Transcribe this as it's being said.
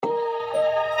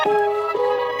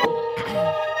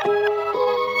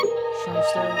This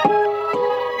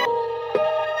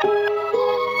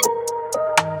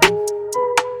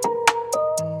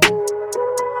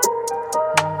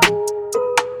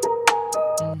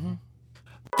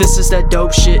is that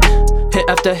dope shit. Hit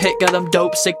after hit, got them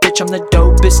dope sick. Bitch, I'm the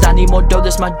dopest. I need more dough,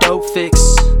 that's my dope fix.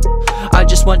 I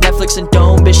just want Netflix and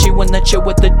Dome. Bitch, she wanna chill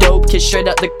with the dope kids straight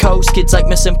out the coast. Kids like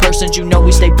missing persons, you know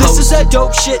we stay posted. This is that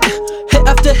dope shit. Hit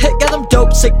after hit, got them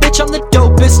dope sick. Bitch, I'm the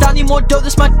dopest. I need more dough,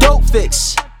 that's my dope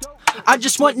fix. I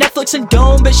just want Netflix and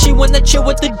Dome, bitch, she wanna chill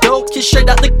with the dope kids straight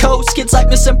out the coast. Kids like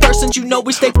missing persons, you know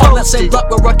we stay posted. On that same block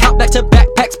where I count back to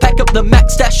backpacks. Pack up the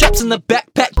max, stash straps in the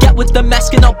backpack. Get with the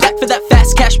mask and all black for that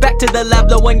fast cash. Back to the lab,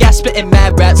 blowing gas, spitting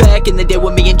mad raps. Back in the day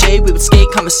with me and Jay, we would skate,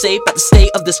 conversate about the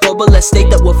state of this global estate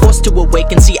that we're forced to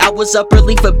awaken. See, I was up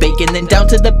early for bacon, then down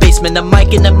to the basement. A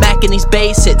mic and a Mac and these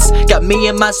bass hits got me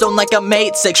in my zone like I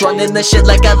made 6. Running the shit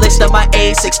like I laced up my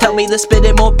A6. Tell me to spit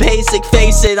it more basic,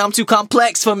 face it, I'm too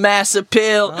complex for mass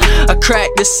appeal. I crack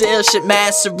the seal, shit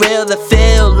mad surreal. The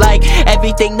feel like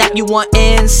everything that you want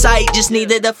in sight. Just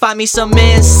needed to find me some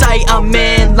insight. I'm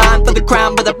in line for the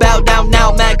crown, but I bow down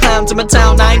now. Mad clowns in my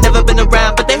town, I ain't never been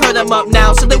around, but they heard I'm up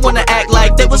now, so they wanna act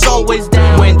like they was always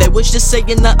down. When they was just saying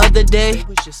the other day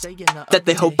that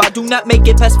they hope I do not make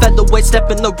it past featherweight.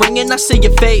 Step in the ring and I see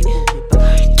your fate.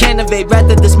 Can't evade,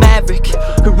 rather this maverick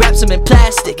who wraps them in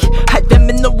plastic. Hide them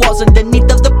in the walls underneath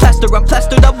of the plaster. I'm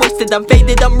plastered, I'm wasted, I'm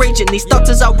faded, I'm raging. These thoughts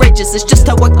is outrageous, it's just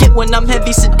how I get when I'm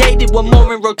heavy sedated. One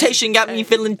more in rotation, got me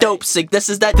feeling dope sick. This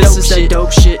is that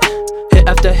dope shit. Hit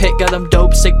after hit, got them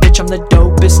dope sick. Bitch, I'm the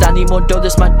dopest. I need more dough,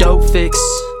 that's my dope fix.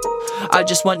 I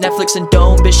just want Netflix and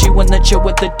Dome, bitch, she wanna chill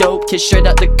with the dope kids straight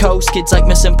out the coast. Kids like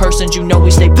missing persons, you know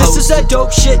we stay posted. This is that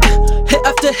dope shit. Hit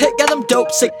after hit, got them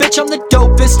dope sick. Bitch, I'm the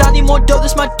dopest. I need more dough,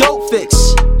 that's my dope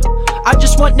fix. I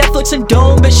just want Netflix and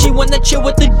Dome, bitch, she wanna chill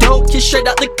with the dope kids straight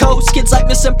out the coast. Kids like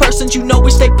missing persons, you know we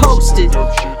stay posted.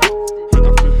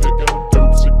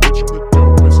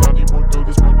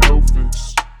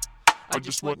 I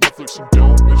just want Netflix and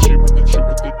Dome, bitch, she wanna chill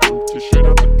with the dope kids straight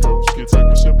out the coast. Kids like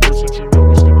missing persons, you know